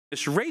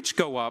As rates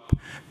go up,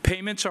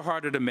 payments are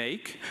harder to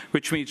make,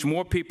 which means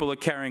more people are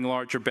carrying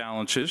larger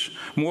balances,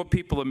 more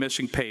people are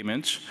missing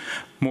payments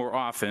more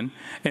often,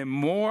 and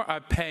more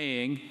are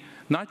paying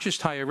not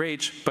just higher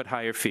rates, but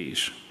higher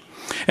fees.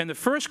 In the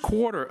first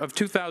quarter of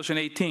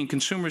 2018,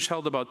 consumers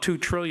held about $2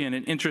 trillion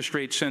in interest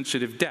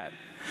rate-sensitive debt,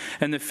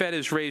 and the Fed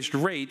has raised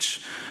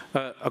rates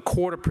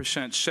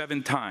 0.25%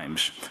 7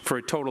 times for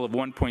a total of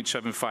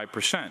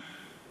 1.75%.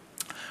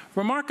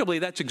 Remarkably,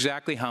 that's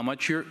exactly how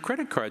much your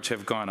credit cards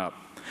have gone up.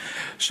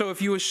 So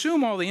if you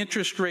assume all the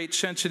interest rate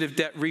sensitive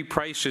debt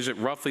reprices at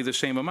roughly the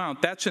same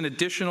amount, that's an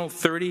additional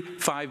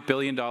 $35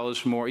 billion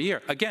more a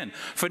year. Again,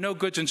 for no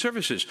goods and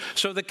services.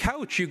 So the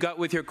couch you got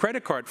with your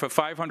credit card for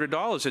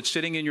 $500 that's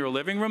sitting in your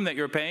living room that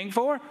you're paying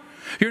for,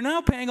 you're now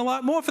paying a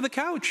lot more for the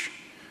couch.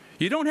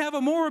 You don't have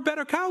a more or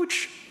better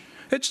couch.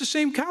 It's the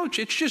same couch.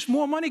 It's just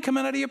more money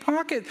coming out of your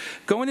pocket,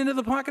 going into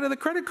the pocket of the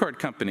credit card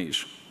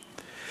companies.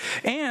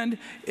 And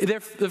the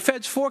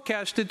Fed's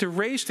forecasted to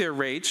raise their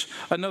rates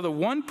another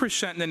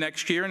 1% in the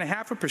next year and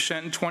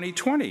 0.5% in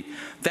 2020.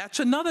 That's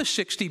another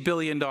 $60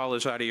 billion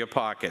out of your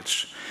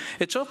pockets.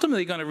 It's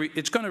ultimately going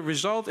to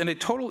result in a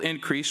total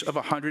increase of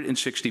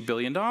 $160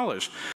 billion.